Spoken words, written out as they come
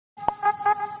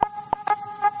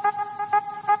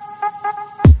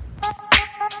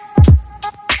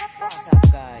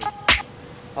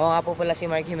Ako nga po pala si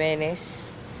Mark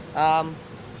Jimenez.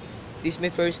 This is my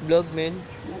first vlog, men.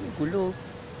 Gulo.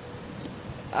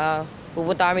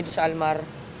 Pupunta kami doon sa Almar.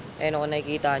 Ayun ako,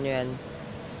 nakikita nyo yan.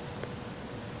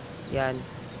 Yan.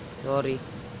 Sorry.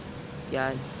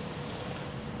 Yan.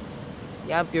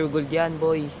 Yan, pure gold yan,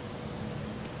 boy.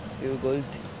 Pure gold.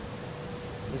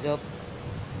 What's up?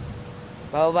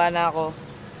 Bababa na ako.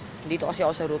 Dito kasi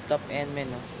ako sa rooftop. Ayan, men,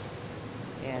 no?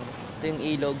 Ayan. Ito yung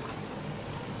ilog.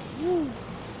 Woo!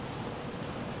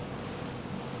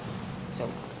 So,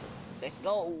 let's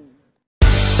go!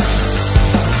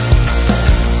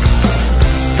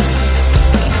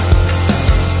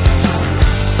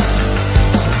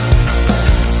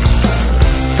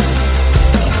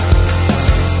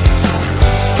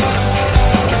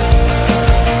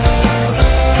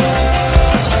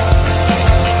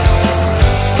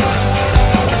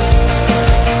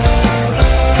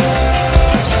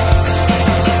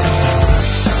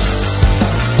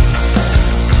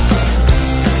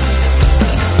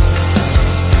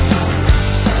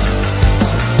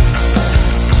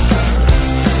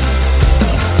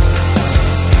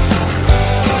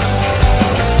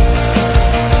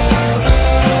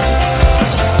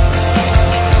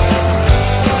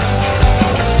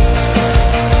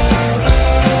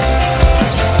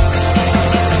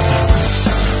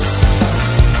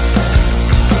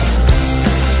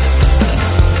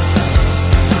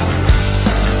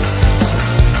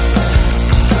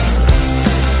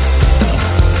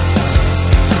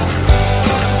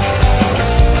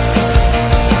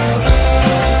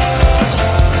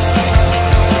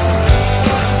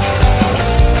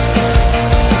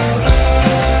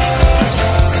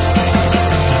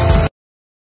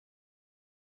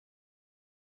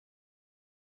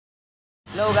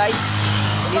 Hello guys,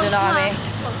 dito na kami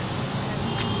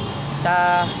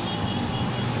sa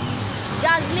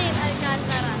Jhazzz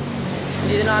Alcanatara.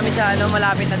 Dito na kami sa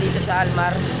malapit na dito sa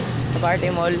Almar, sa Party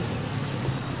Mall.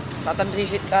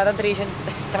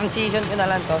 Transition ko na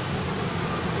lang to.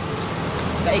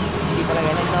 Kaig, hindi pala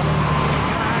ganun, no?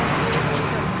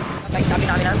 Guys, sabi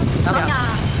na kami na.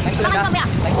 Thanks ko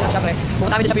lang siya, pre.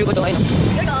 Pumunta kami doon sa Pure Gold to, ayun.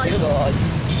 Pure Gold.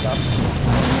 So,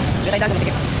 dito tayo dahil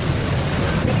sumisikip.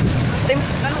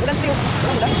 Ulan tayo.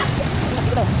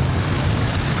 Ito.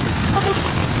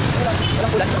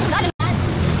 Walang ulan.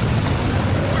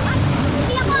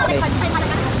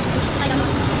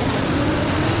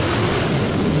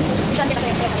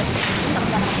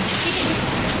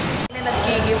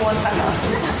 Nagkikimonta na.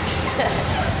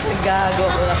 Naggago.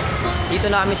 Dito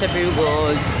na kami sa Pure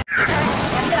Gold.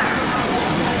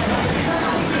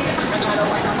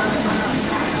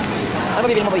 Ano ba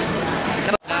bibili mo, boy?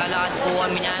 Naglalakad po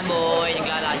kami niyan, boy.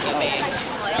 Naglalakad kami.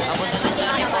 Papunta dun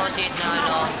sa deposit na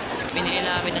binili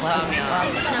namin na Samyang.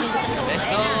 Let's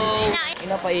go!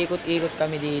 Paikot-ikot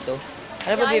kami dito.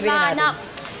 Ano ba bibilin natin?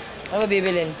 Ano ba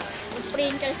bibilin?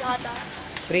 Sprinkles ata.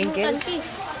 Sprinkles?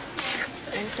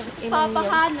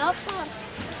 Papahanap pa.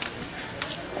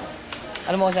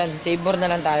 Alam mo saan? Savor na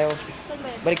lang tayo. Saan ba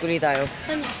yun? Balik ulit tayo.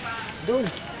 Saan yun? Doon.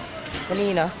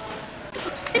 Kanina.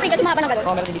 Sprinkles mahaba ng gano'n?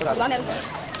 Oo, meron dito kagad. Diba meron?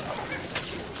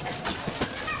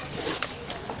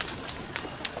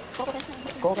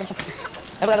 Kukukan siya.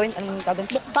 Ano ba gagawin? Anong gagawin?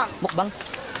 Mukbang. Mukbang?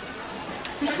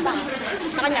 Mukbang.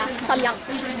 Sa kanya, Samyang.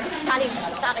 Kanin.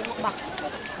 Sa akin, mukbang.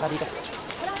 Wala dito.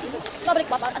 Babalik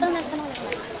pa pa. Ano na?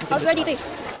 Housewear dito eh.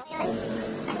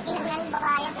 Kinukulan mo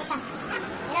kaya kita.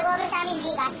 Nag-over sa amin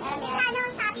Gcash. Alam niyo? Ano?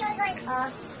 Sa Pure Gold. Oo.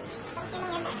 Ang kinong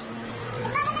yan.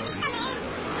 Nagmamadali kami.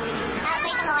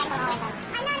 Wait mo. Ano?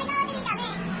 Nagmamadali kami.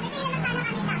 Pipili lang sana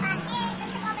kami dapat.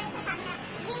 Gusto ko over sa sabi na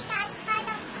Gcash. Para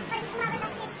daw, pag sumabot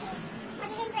ng 50,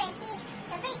 magiging 20.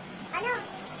 Siyempre, ano?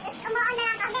 Umuon na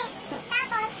lang kami.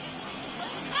 Tapos,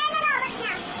 nalobat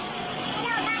niya.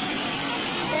 Nalobat.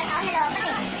 Sulat ako nalobat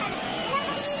eh.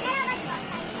 Nalobat ko.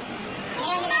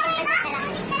 Ngayon nila ito sa lang.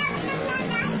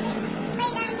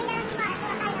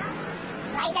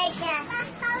 I-charge niya.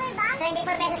 Power bank?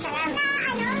 24 pesos na lang. Na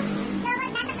ano? Dapat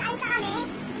natasaan sa kami.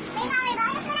 May power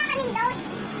bank. Tapos wala kaming load.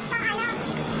 Pang ano?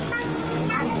 Pang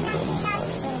download ng Gcash.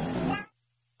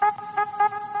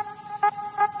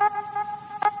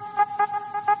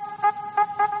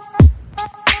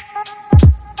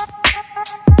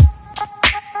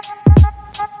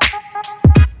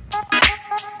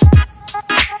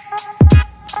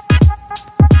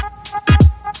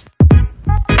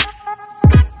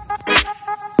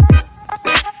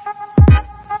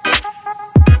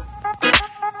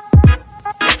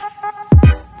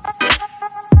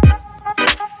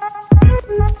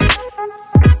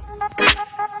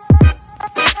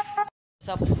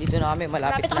 Dito na kami,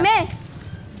 malapit na. Kami.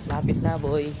 Lapit na,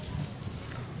 boy.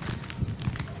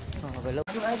 Oo. Magalaw.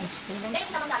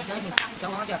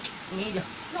 Isang mga dyan. Hindi dyan.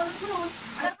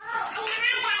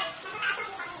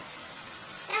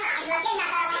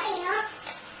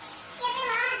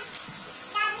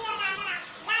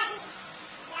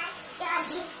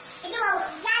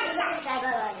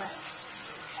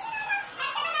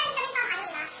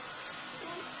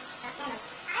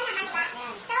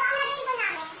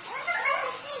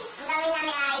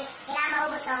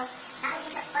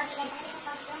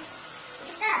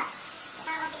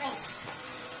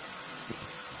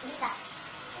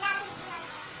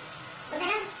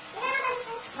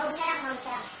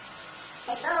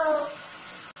 Let's go!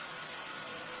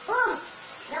 Boom!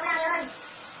 Joke lang yun.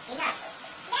 Yun na.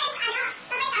 Then,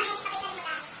 sabay kami mo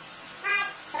na.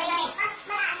 Sabay kami.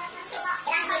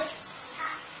 Ilang holes?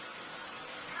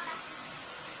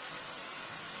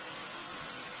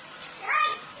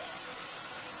 Lord!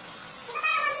 Ito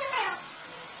parang konti yung kayo.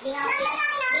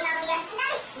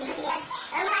 Bingaw.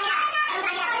 Ano ba kanya?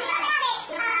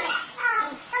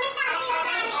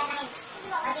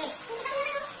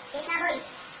 Yes na, boy.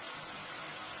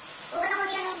 Ugat ako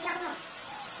dyan ng biyak mo.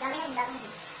 Dami.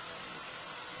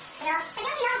 Kayo?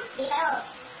 Di kayo.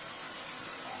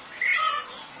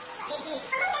 Please.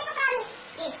 Ano tayo ito, promise?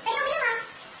 Please. Kayo bilang ha?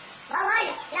 Bawal.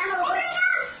 Kailangan mo ubos.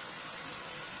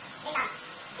 Teka.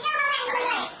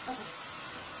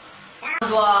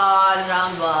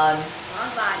 Round one.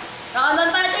 Round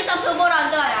 1 pala ito, isang subo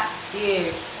round 2 ah.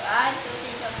 Cheers. 1, 2,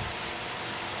 3, go.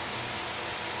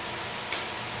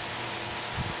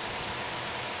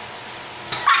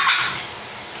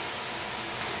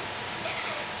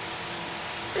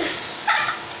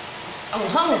 Ang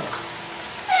hang.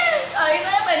 Sorry,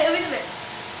 sana pwede. Wait.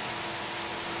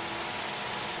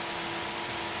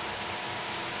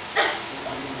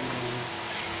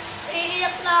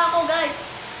 Iiyak na ako, guys.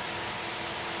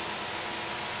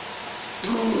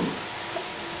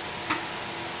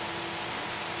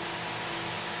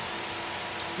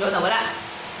 Yun, nawala.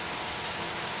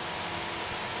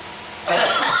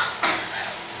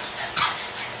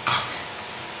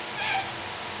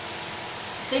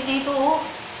 Sige dito, oh.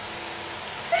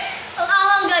 Ang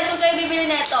awang, guys. Huwag kayo bibili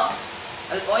neto.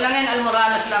 Okay lang yan,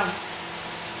 almoranas lang.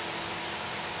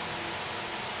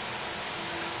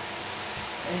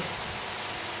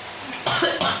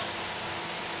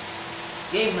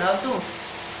 Game, round 2.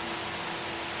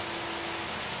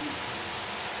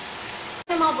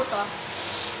 May mga buto.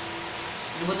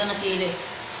 Libutan na sili.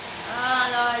 Ah,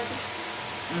 Lord.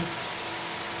 1, Hmm.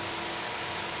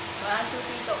 2,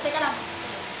 3, go. Teka lang.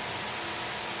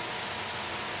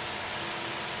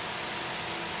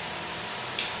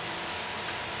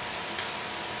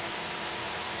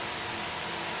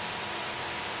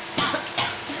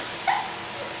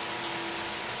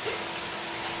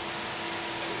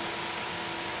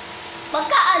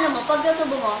 Pagka pag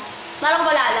nasubo mo, parang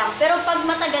wala lang. Pero pag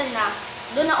matagal na,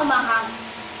 doon na umahang.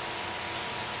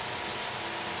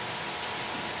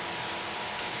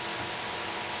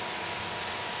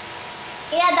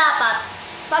 Kaya dapat,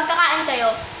 pag kakain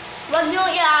kayo, huwag nyo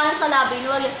iaangan sa labi,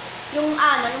 huwag yung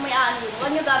may ano yun,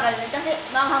 huwag nyo gagalan kasi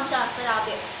manghang siya sa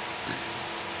labi.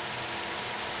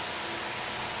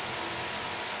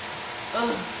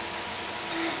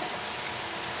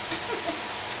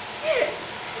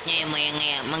 Yan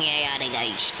yung mangyayari,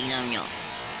 guys. Tingnan nyo.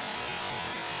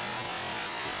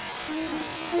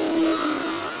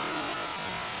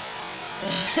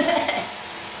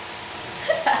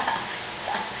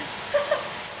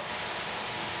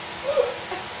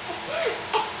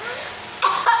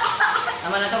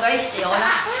 Tama na to, guys. Ayoko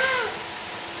na.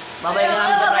 Babalik na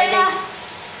kami sa Friday.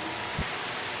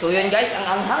 So yun, guys. Ang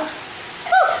anghang.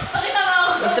 Pakita mo ako.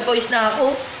 Gusto po is na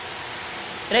ako.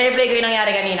 Re-replay ko yung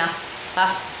nangyari kanina. Ha?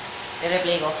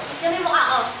 Re-replay ko. Yan yung mukha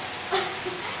ko.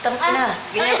 Tangka na.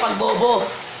 Ganyan yung pagbobo.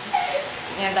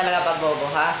 Ganyan talaga pagbobo,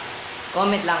 ha?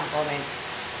 Comment lang, comment.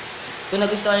 Kung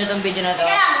nagustuhan nyo itong video na to.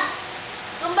 Teka lang.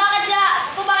 Kung bakit ka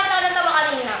natawa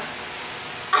kanina.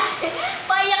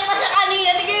 Paiyak na siya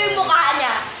kanina. Tignan yung mukha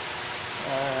niya.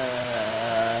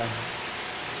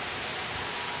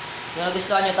 Kung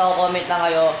nagustuhan nyo to, comment lang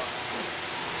kayo.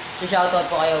 So, shoutout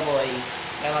po kayo, boy.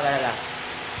 Kaya mag-alala.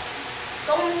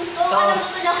 Kung ano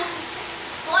gusto niyo,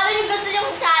 kung ano yung gusto niyo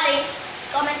challenge,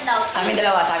 comment daw. Sa amin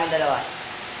dalawa.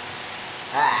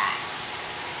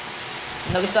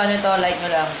 Kung nagustuhan nyo to, like nyo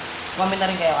lang. Comment na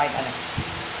rin kayo kahit ano.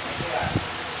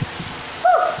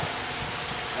 Woo!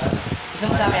 Gusto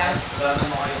mo Samyang?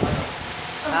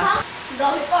 Ha?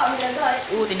 Dami pa, ang lagay.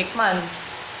 Tinikman.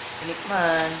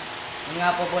 Yun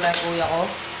nga po pala yung kuya ko.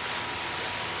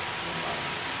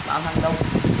 Maanghang daw.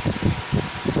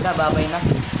 Babay na.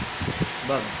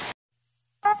 Bag.